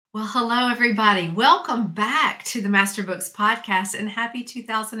Well, hello, everybody. Welcome back to the Master Books podcast and happy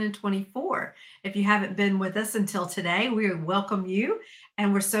 2024. If you haven't been with us until today, we welcome you.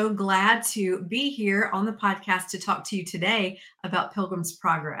 And we're so glad to be here on the podcast to talk to you today about Pilgrim's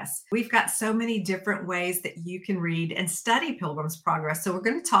Progress. We've got so many different ways that you can read and study Pilgrim's Progress. So we're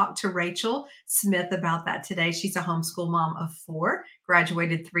going to talk to Rachel Smith about that today. She's a homeschool mom of 4,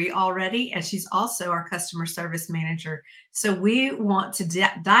 graduated 3 already, and she's also our customer service manager. So we want to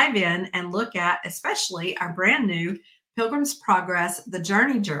dive in and look at, especially our brand new Pilgrim's Progress, the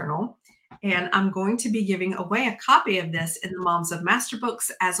Journey Journal. And I'm going to be giving away a copy of this in the Moms of Master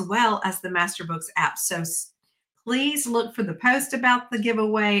Books as well as the Master Books app. So please look for the post about the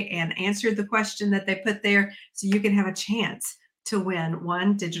giveaway and answer the question that they put there so you can have a chance to win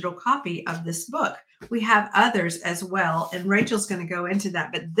one digital copy of this book. We have others as well, and Rachel's going to go into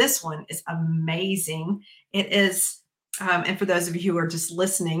that, but this one is amazing. It is and for those of you who are just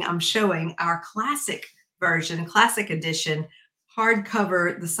listening, I'm showing our classic version, classic edition,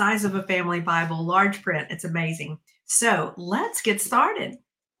 hardcover, the size of a family Bible, large print. It's amazing. So let's get started.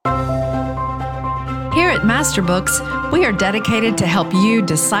 Here at Master Books, we are dedicated to help you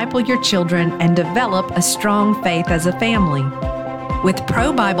disciple your children and develop a strong faith as a family. With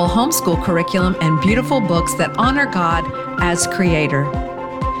pro-Bible homeschool curriculum and beautiful books that honor God as Creator.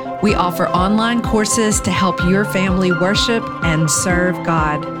 We offer online courses to help your family worship and serve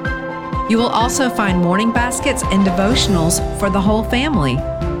God. You will also find morning baskets and devotionals for the whole family.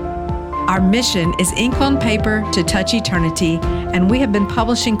 Our mission is ink on paper to touch eternity, and we have been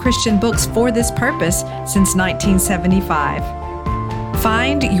publishing Christian books for this purpose since 1975.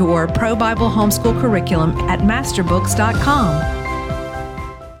 Find your pro-Bible homeschool curriculum at masterbooks.com.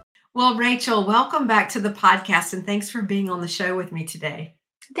 Well, Rachel, welcome back to the podcast, and thanks for being on the show with me today.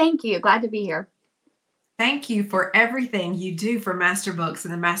 Thank you. Glad to be here. Thank you for everything you do for Master Books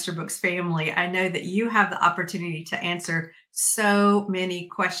and the Master Books family. I know that you have the opportunity to answer so many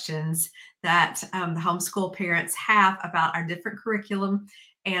questions that the homeschool parents have about our different curriculum.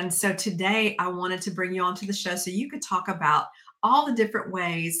 And so today I wanted to bring you onto the show so you could talk about all the different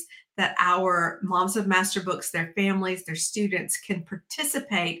ways that our Moms of Master Books, their families, their students can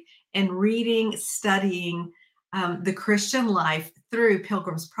participate in reading, studying, the Christian life through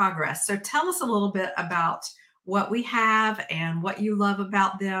Pilgrim's Progress. So tell us a little bit about what we have and what you love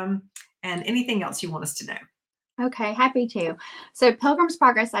about them and anything else you want us to know. Okay, happy to. So Pilgrim's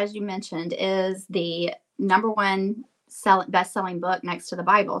Progress, as you mentioned, is the number one best-selling book next to the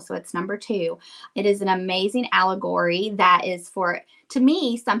Bible. So it's number 2. It is an amazing allegory that is for, to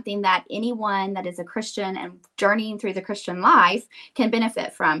me, something that anyone that is a Christian and journeying through the Christian life can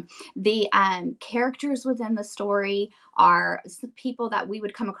benefit from. The characters within the story are people that we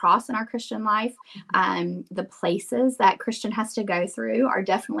would come across in our Christian life. The places that Christian has to go through are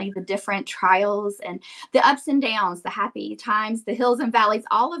definitely the different trials and the ups and downs, the happy times, the hills and valleys,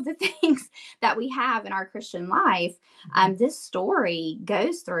 all of the things that we have in our Christian life. This story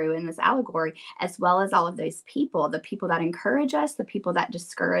goes through in this allegory, as well as all of those people, the people that encourage us, the people that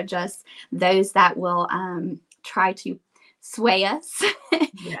discourage us, those that will try to sway us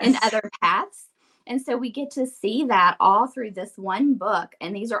in other paths. And so we get to see that all through this one book.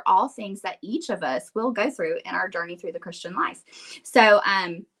 And these are all things that each of us will go through in our journey through the Christian life. So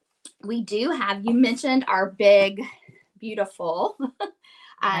we do have, you mentioned our big, beautiful,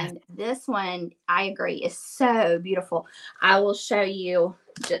 and this one, I agree, is so beautiful. I will show you,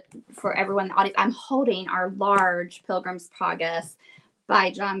 just for everyone in the audience, I'm holding our large Pilgrim's Progress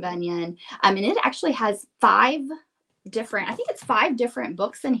by John Bunyan. And it actually has 5 different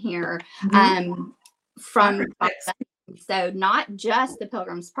books in here. From so not just the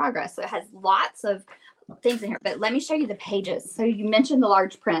Pilgrim's Progress. So it has lots of things in here, but let me show you the pages. So you mentioned the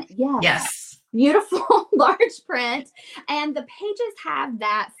large print. Yes. Beautiful large print. And the pages have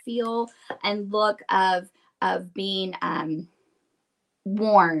that feel and look of being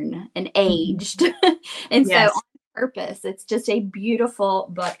worn and aged. And so on purpose, it's just a beautiful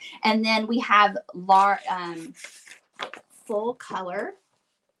book. And then we have full color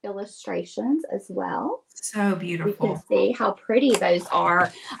illustrations as well. So beautiful. You can see how pretty those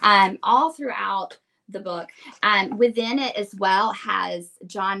are all throughout the book. Within it as well has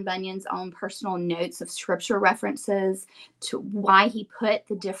John Bunyan's own personal notes of scripture references to why he put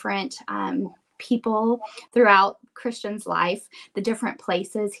the different people throughout Christian's life, the different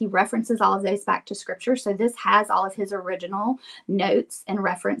places. He references all of those back to scripture. So this has all of his original notes and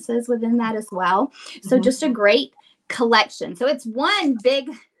references within that as well. So just a great collection. So it's one big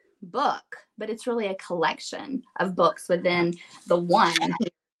book, but it's really a collection of books within the one.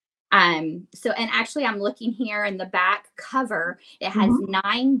 So, and actually, I'm looking here in the back cover. It has Mhm.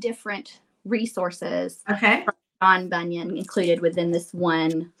 9 different resources Okay. from John Bunyan included within this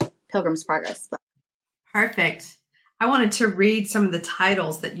one Pilgrim's Progress book. Perfect. I wanted to read some of the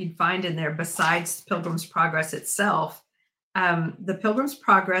titles that you'd find in there besides Pilgrim's Progress itself. The Pilgrim's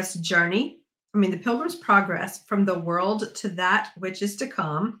Progress Journey, the Pilgrim's Progress from the World to That Which Is to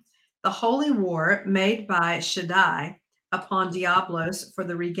Come, The Holy War Made by Shaddai upon Diablos for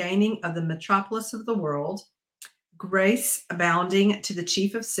the Regaining of the Metropolis of the World, Grace Abounding to the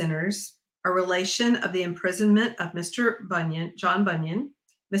Chief of Sinners, A Relation of the Imprisonment of Mr. Bunyan, John Bunyan,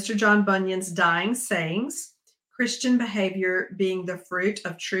 Mr. John Bunyan's Dying Sayings, Christian Behavior Being the Fruit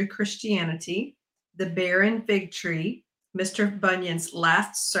of True Christianity, The Barren Fig Tree, Mr. Bunyan's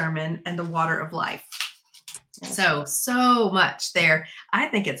Last Sermon, and The Water of Life. So much there. I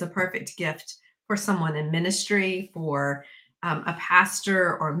think it's a perfect gift for someone in ministry, for a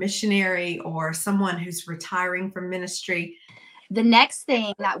pastor or missionary, or someone who's retiring from ministry. The next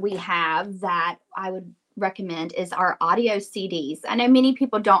thing that we have that I would recommend is our audio CDs. I know many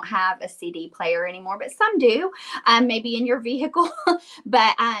people don't have a CD player anymore, but some do, maybe in your vehicle.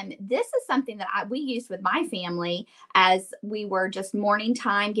 But this is something that we used with my family as we were just morning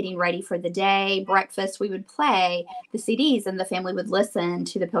time, getting ready for the day, breakfast. We would play the CDs and the family would listen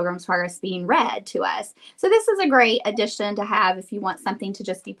to the Pilgrim's Progress being read to us. So this is a great addition to have if you want something to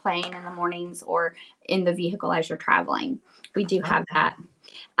just be playing in the mornings or in the vehicle as you're traveling. We do have that.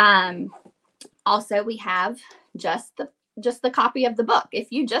 Also, we have just the copy of the book.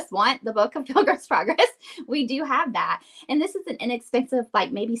 If you just want the book of Pilgrim's Progress, we do have that. And this is an inexpensive,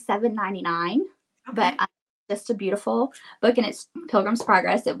 like maybe $7.99, but just a beautiful book, and it's Pilgrim's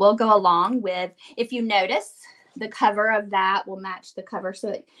Progress. It will go along with, if you notice, the cover of that will match the cover,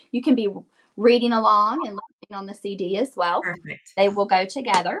 so you can be reading along and listening on the CD as well. Perfect. They will go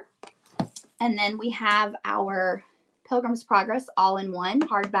together. And then we have our Pilgrim's Progress all-in-one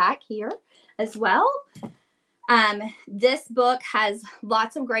hardback here as well. This book has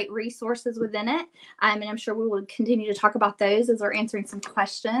lots of great resources within it, and I'm sure we will continue to talk about those as we're answering some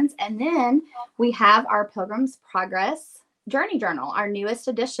questions. And then we have our Pilgrim's Progress Journey Journal, our newest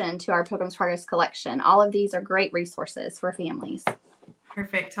addition to our Pilgrim's Progress collection. All of these are great resources for families.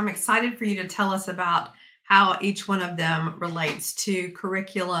 Perfect. I'm excited for you to tell us about how each one of them relates to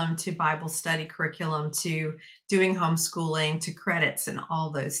curriculum, to Bible study curriculum, to doing homeschooling, to credits, and all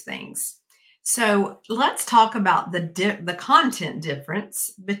those things. So let's talk about the content difference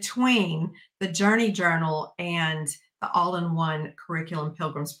between the Journey Journal and the all-in-one curriculum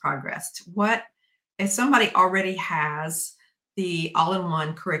Pilgrim's Progress. What if somebody already has the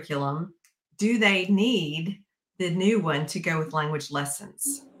all-in-one curriculum? Do they need the new one to go with language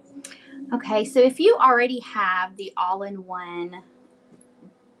lessons? Okay, so if you already have the all-in-one,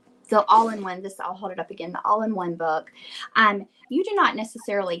 this, I'll hold it up again, the all-in-one book, you do not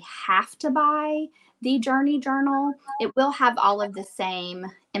necessarily have to buy the Journey Journal. It will have all of the same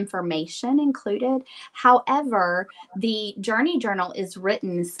information included. However, the Journey Journal is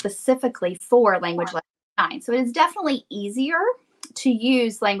written specifically for Language Lesson 9. So it is definitely easier to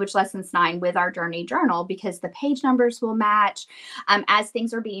use Language Lessons 9 with our Journey Journal because the page numbers will match. As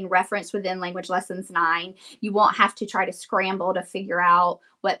things are being referenced within Language Lessons 9, you won't have to try to scramble to figure out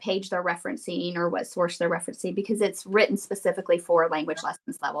what page they're referencing or what source they're referencing because it's written specifically for Language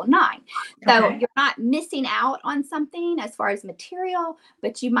Lessons Level 9. So you're not missing out on something as far as material,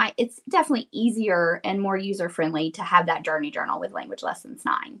 but it's definitely easier and more user-friendly to have that Journey Journal with Language Lessons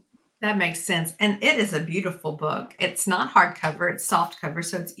 9. That makes sense. And it is a beautiful book. It's not hardcover, it's soft cover.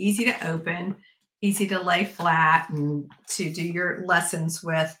 So it's easy to open, easy to lay flat and to do your lessons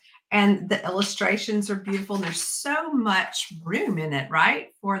with. And the illustrations are beautiful. And there's so much room in it, right?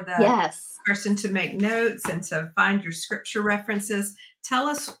 For the person to make notes and to find your scripture references. Tell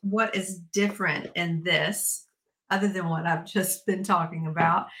us what is different in this, other than what I've just been talking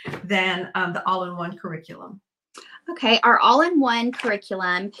about, than the all-in-one curriculum. Okay, our all-in-one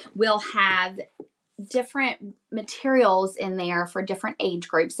curriculum will have different materials in there for different age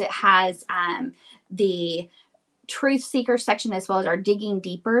groups. It has the Truth Seeker section as well as our Digging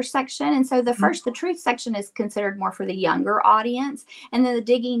Deeper section. And so the Truth section is considered more for the younger audience. And then the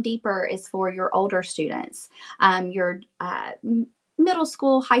Digging Deeper is for your older students, your middle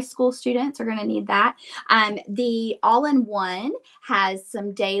school, high school students are going to need that. The all-in-one has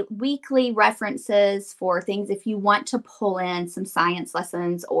some weekly references for things if you want to pull in some science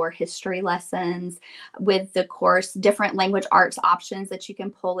lessons or history lessons with the course, different language arts options that you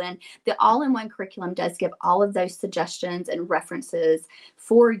can pull in. The all-in-one curriculum does give all of those suggestions and references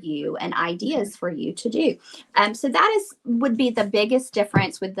for you and ideas for you to do. So that would be the biggest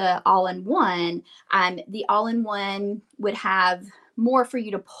difference with the all-in-one. The all-in-one would have more for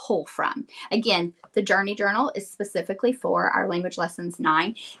you to pull from. Again, the Journey Journal is specifically for our Language Lessons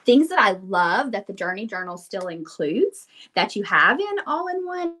 9. Things that I love that the Journey Journal still includes that you have in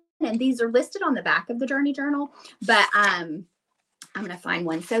all-in-one, and these are listed on the back of the Journey Journal, but I'm going to find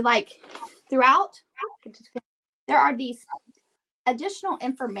one. So like throughout, there are these additional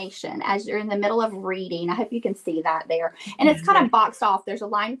information as you're in the middle of reading. I hope you can see that there. And it's kind of boxed off. There's a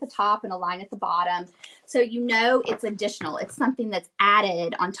line at the top and a line at the bottom. So you know it's additional. It's something that's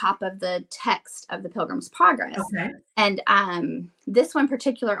added on top of the text of the Pilgrim's Progress. Okay. And this one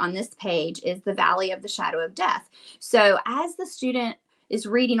particular on this page is the Valley of the Shadow of Death. So as the student is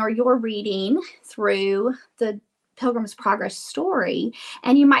reading or you're reading through the Pilgrim's Progress story,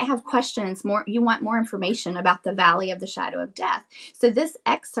 and you might have questions, you want more information about the Valley of the Shadow of Death. So this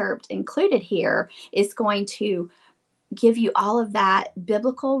excerpt included here is going to give you all of that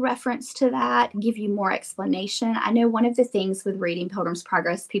biblical reference to that, give you more explanation. I know one of the things with reading Pilgrim's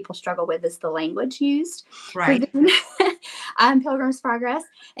Progress people struggle with is the language used. Right. Pilgrim's Progress.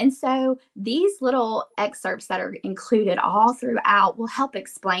 And so these little excerpts that are included all throughout will help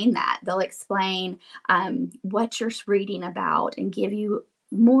explain that. They'll explain what you're reading about and give you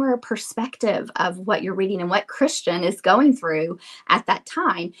more perspective of what you're reading and what Christian is going through at that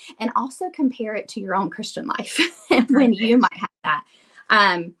time, and also compare it to your own Christian life when you might have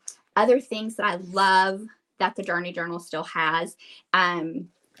that. Other things that I love that the Journey Journal still has, in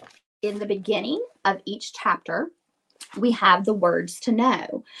the beginning of each chapter, we have the words to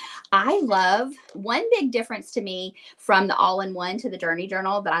know. I love one big difference to me from the all-in-one to the Journey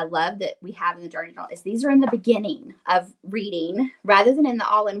Journal that I love that we have in the Journey Journal is these are in the beginning of reading rather than in the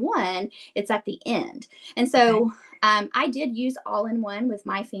all-in-one. It's at the end. And so I did use all-in-one with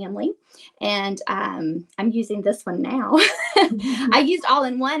my family, and I'm using this one now. I used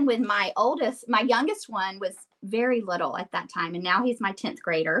all-in-one with my youngest one was very little at that time, and now he's my 10th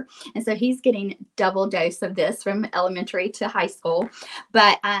grader, and so he's getting double dose of this from elementary to high school.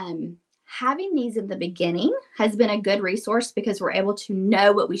 But having these in the beginning has been a good resource because we're able to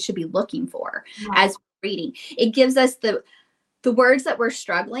know what we should be looking for as we're reading. It gives us the words that we're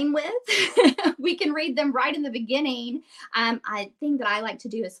struggling with. We can read them right in the beginning. I think that I like to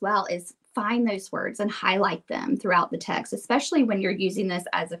do as well is find those words and highlight them throughout the text, especially when you're using this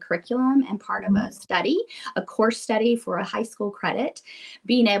as a curriculum and part of a study, a course study for a high school credit.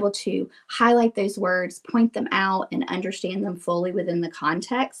 Being able to highlight those words, point them out, and understand them fully within the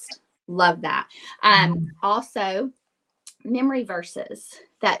context. Love that. Also, memory verses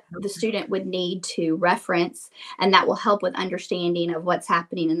that the student would need to reference and that will help with understanding of what's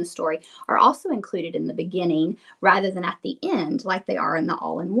happening in the story are also included in the beginning rather than at the end like they are in the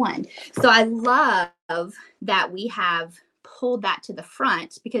all-in-one. So I love that we have pulled that to the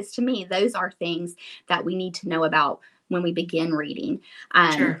front because to me those are things that we need to know about when we begin reading.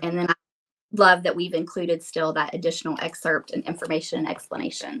 And then I love that we've included still that additional excerpt and information and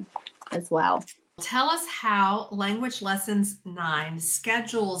explanation as well. Tell us how Language Lessons 9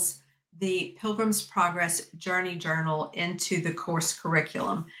 schedules the Pilgrim's Progress Journey Journal into the course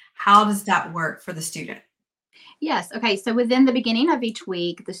curriculum. How does that work for the student? Yes. Okay. So within the beginning of each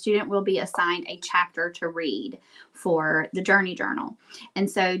week, the student will be assigned a chapter to read for the Journey Journal. And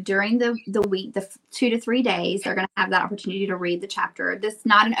so during the week, the 2 to 3 days, they're going to have that opportunity to read the chapter. This is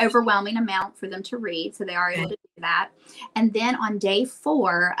not an overwhelming amount for them to read, so they are able to do that. And then on day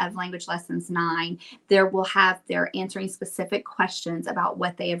 4 of Language Lessons 9, they're answering specific questions about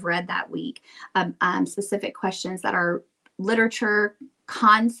what they have read that week, specific questions that are literature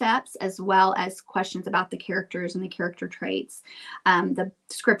concepts as well as questions about the characters and the character traits, the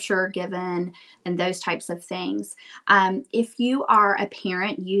scripture given, and those types of things. If you are a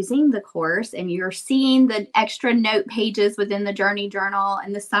parent using the course and you're seeing the extra note pages within the Journey Journal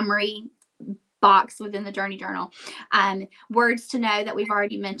and the summary box within the Journey Journal, words to know that we've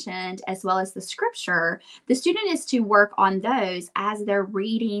already mentioned, as well as the scripture, the student is to work on those as they're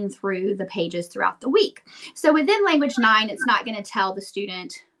reading through the pages throughout the week. So within Language 9, it's not going to tell the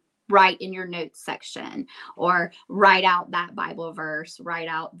student write in your notes section, or write out that Bible verse, write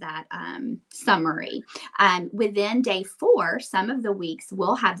out that summary. Within day 4, some of the weeks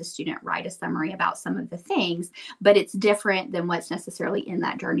will have the student write a summary about some of the things, but it's different than what's necessarily in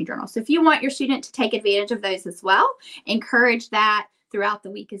that journey journal. So if you want your student to take advantage of those as well, encourage that throughout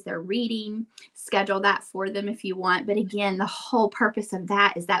the week as they're reading. Schedule that for them if you want. But again, the whole purpose of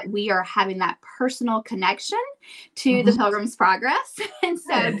that is that we are having that personal connection to the Pilgrim's Progress. And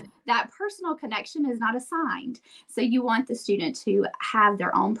so that personal connection is not assigned. So you want the student to have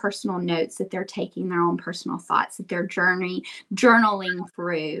their own personal notes that they're taking, their own personal thoughts that they're journaling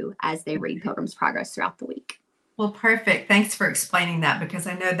through as they read Pilgrim's Progress throughout the week. Well, perfect. Thanks for explaining that, because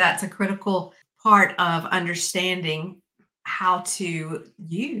I know that's a critical part of understanding how to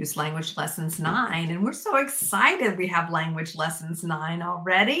use Language Lessons 9. And we're so excited we have Language Lessons 9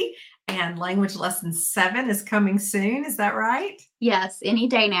 already, and Language Lesson 7 is coming soon. Is that right? Yes, any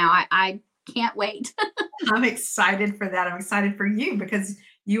day now. I can't wait. I'm excited for that. I'm excited for you because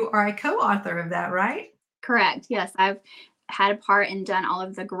you are a co-author of that, right? Correct. Yes, I've had a part and done all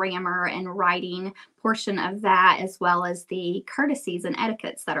of the grammar and writing portion of that, as well as the courtesies and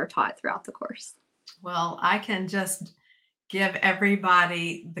etiquettes that are taught throughout the course. Well, I can just give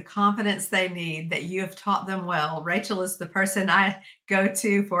everybody the confidence they need that you have taught them well. Rachel is the person I go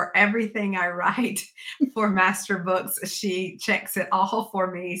to for everything I write for Master Books. She checks it all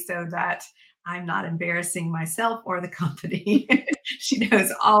for me so that I'm not embarrassing myself or the company. She knows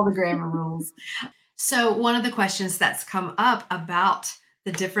all the grammar rules. So one of the questions that's come up about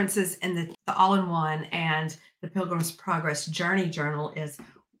the differences in the all-in-one and the Pilgrim's Progress Journey Journal is,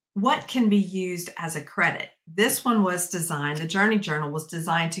 what can be used as a credit? This one was designed, the Journey Journal was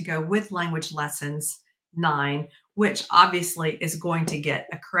designed to go with Language Lessons 9, which obviously is going to get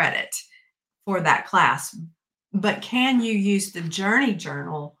a credit for that class. But can you use the Journey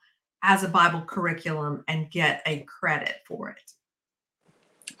Journal as a Bible curriculum and get a credit for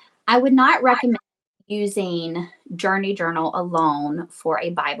it? I would not recommend using Journey Journal alone for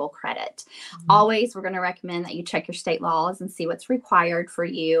a Bible credit. Always, we're going to recommend that you check your state laws and see what's required for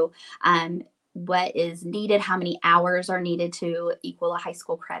you, what is needed, how many hours are needed to equal a high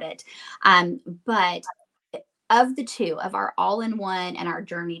school credit. But of the two, of our all-in-one and our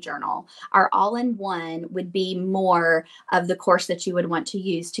Journey Journal, our all-in-one would be more of the course that you would want to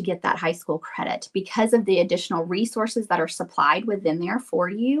use to get that high school credit because of the additional resources that are supplied within there for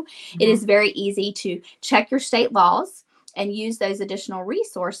you. It is very easy to check your state laws and use those additional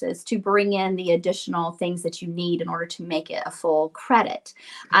resources to bring in the additional things that you need in order to make it a full credit.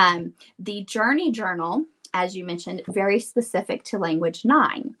 The Journey Journal, as you mentioned, very specific to Language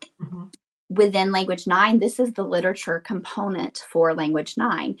 9. Within Language 9, this is the literature component for Language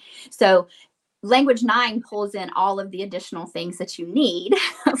 9. So Language 9 pulls in all of the additional things that you need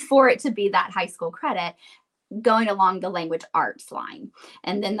for it to be that high school credit, going along the language arts line.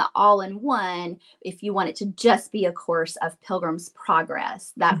 And then the all-in-one, if you want it to just be a course of Pilgrim's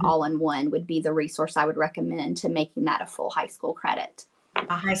Progress, that all-in-one would be the resource I would recommend to making that a full high school credit.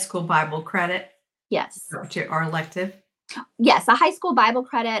 A high school Bible credit? Yes. Or elective? Yes, a high school Bible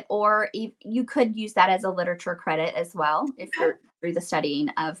credit, or you could use that as a literature credit as well if you're through the studying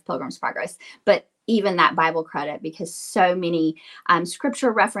of Pilgrim's Progress. But even that Bible credit, because so many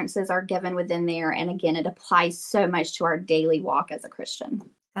scripture references are given within there. And again, it applies so much to our daily walk as a Christian.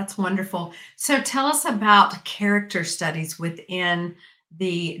 That's wonderful. So tell us about character studies within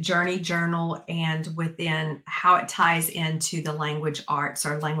the Journey Journal and within how it ties into the language arts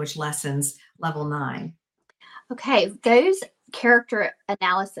or language lessons level 9. Okay, those character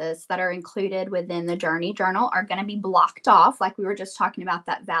analysis that are included within the Journey Journal are going to be blocked off, like we were just talking about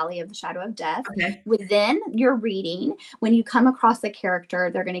that valley of the shadow of death. Within your reading, when you come across a character,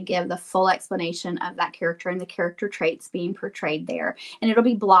 they're going to give the full explanation of that character and the character traits being portrayed there, and it'll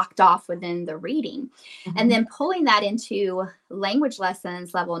be blocked off within the reading. And then pulling that into Language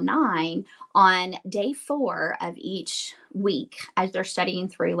Lessons level 9 on day 4 of each week, as they're studying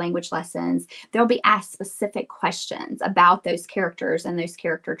through language lessons, they'll be asked specific questions about those characters and those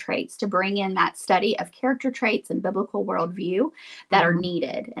character traits to bring in that study of character traits and biblical worldview that are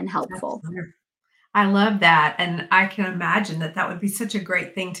needed and helpful. I love that. And I can imagine that that would be such a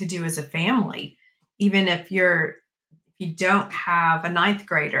great thing to do as a family, even if you don't have a 9th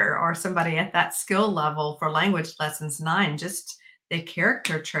grader or somebody at that skill level for Language Lessons 9, just the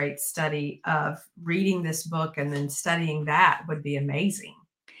character trait study of reading this book and then studying that would be amazing.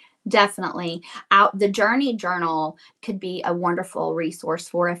 Definitely. Out the journey journal could be a wonderful resource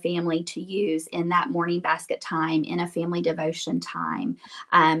for a family to use in that morning basket time, in a family devotion time.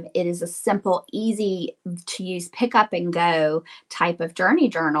 It is a simple, easy to use, pick up and go type of journey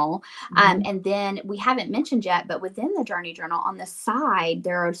journal. Mhm. And then we haven't mentioned yet, but within the journey journal on the side,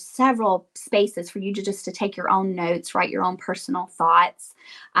 there are several spaces for you to just to take your own notes, write your own personal thoughts.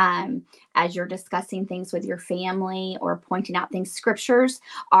 Um, as you're discussing things with your family or pointing out things, scriptures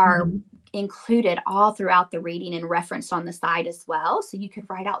are Mhm. included all throughout the reading and referenced on the side as well. So you could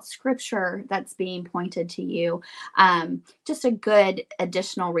write out scripture that's being pointed to you. Just a good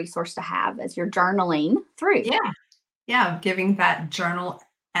additional resource to have as you're journaling through. Yeah. Yeah, giving that journal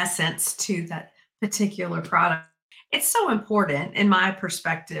essence to that particular product. It's so important, in my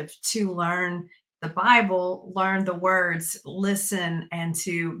perspective, to learn the Bible, learn the words, listen, and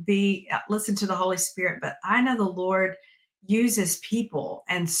to be listen to the Holy Spirit. But I know the Lord uses people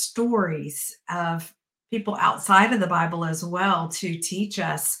and stories of people outside of the Bible as well to teach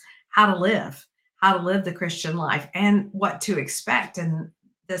us how to live the Christian life and what to expect. And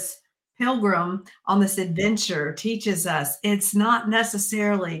this pilgrim on this adventure teaches us it's not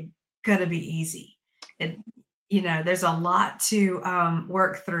necessarily going to be easy. It, there's a lot to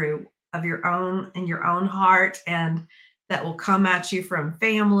work through of your own in your own heart, and that will come at you from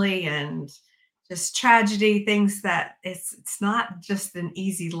family and just tragedy, things that it's not just an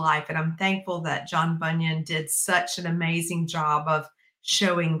easy life. And I'm thankful that John Bunyan did such an amazing job of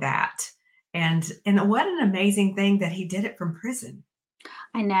showing that. And what an amazing thing that he did it from prison.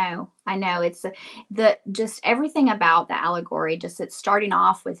 I know. I know. It's the just everything about the allegory, just it's starting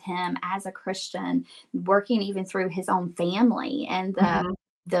off with him as a Christian, working even through his own family and Mhm.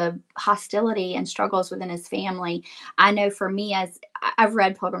 the hostility and struggles within his family. I know for me, as I've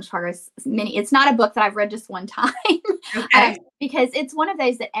read Pilgrim's Progress many, it's not a book that I've read just one time. Okay. Because it's one of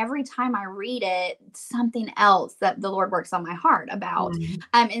those that every time I read it, something else that the Lord works on my heart about. Mm.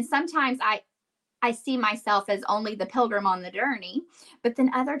 And sometimes I see myself as only the pilgrim on the journey, but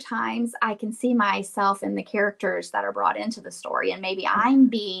then other times I can see myself in the characters that are brought into the story. And maybe I'm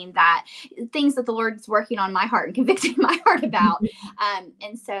being that things that the Lord's working on my heart and convicting my heart about.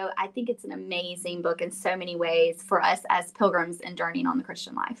 And so I think it's an amazing book in so many ways for us as pilgrims and journeying on the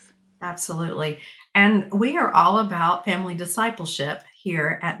Christian life. Absolutely. And we are all about family discipleship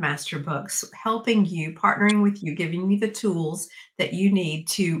here at Master Books, helping you, partnering with you, giving you the tools that you need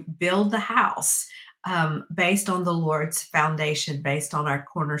to build the house based on the Lord's foundation, based on our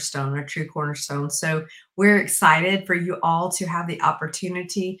cornerstone, our true cornerstone. So we're excited for you all to have the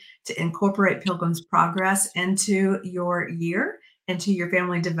opportunity to incorporate Pilgrim's Progress into your year, into your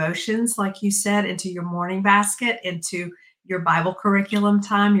family devotions, like you said, into your morning basket, into your Bible curriculum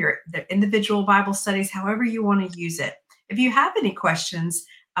time, your the individual Bible studies, however you want to use it. If you have any questions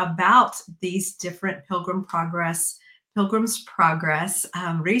about these different Pilgrim's Progress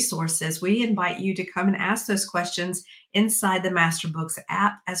resources, we invite you to come and ask those questions inside the Master Books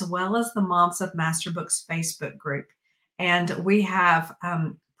app, as well as the Moms of Master Books Facebook group. And we have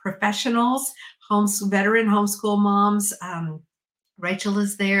professionals, veteran homeschool moms. Rachel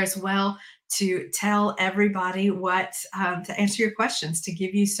is there as well to tell everybody to answer your questions, to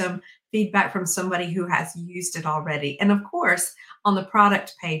give you some feedback from somebody who has used it already. And of course, on the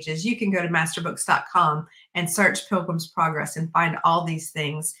product pages, you can go to masterbooks.com and search Pilgrim's Progress and find all these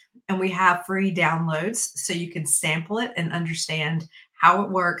things. And we have free downloads so you can sample it and understand how it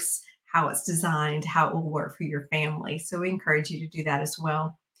works, how it's designed, how it will work for your family. So we encourage you to do that as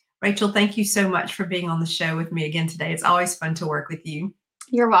well. Rachel, thank you so much for being on the show with me again today. It's always fun to work with you.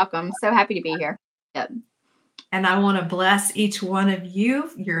 You're welcome. So happy to be here. Yep. And I want to bless each one of you,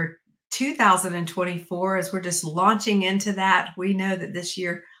 your 2024, as we're just launching into that. We know that this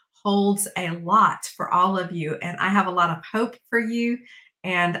year holds a lot for all of you. And I have a lot of hope for you.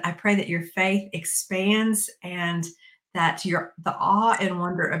 And I pray that your faith expands and that the awe and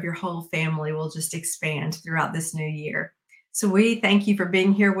wonder of your whole family will just expand throughout this new year. So we thank you for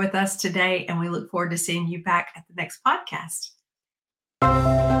being here with us today, and we look forward to seeing you back at the next podcast.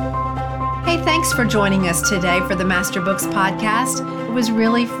 Hey, thanks for joining us today for the Master Books podcast. It was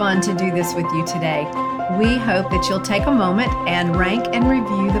really fun to do this with you today. We hope that you'll take a moment and rank and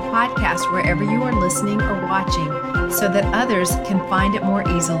review the podcast wherever you are listening or watching so that others can find it more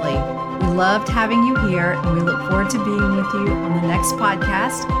easily. We loved having you here, and we look forward to being with you on the next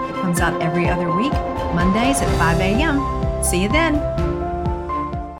podcast. It comes out every other week, Mondays at 5 a.m. See you then.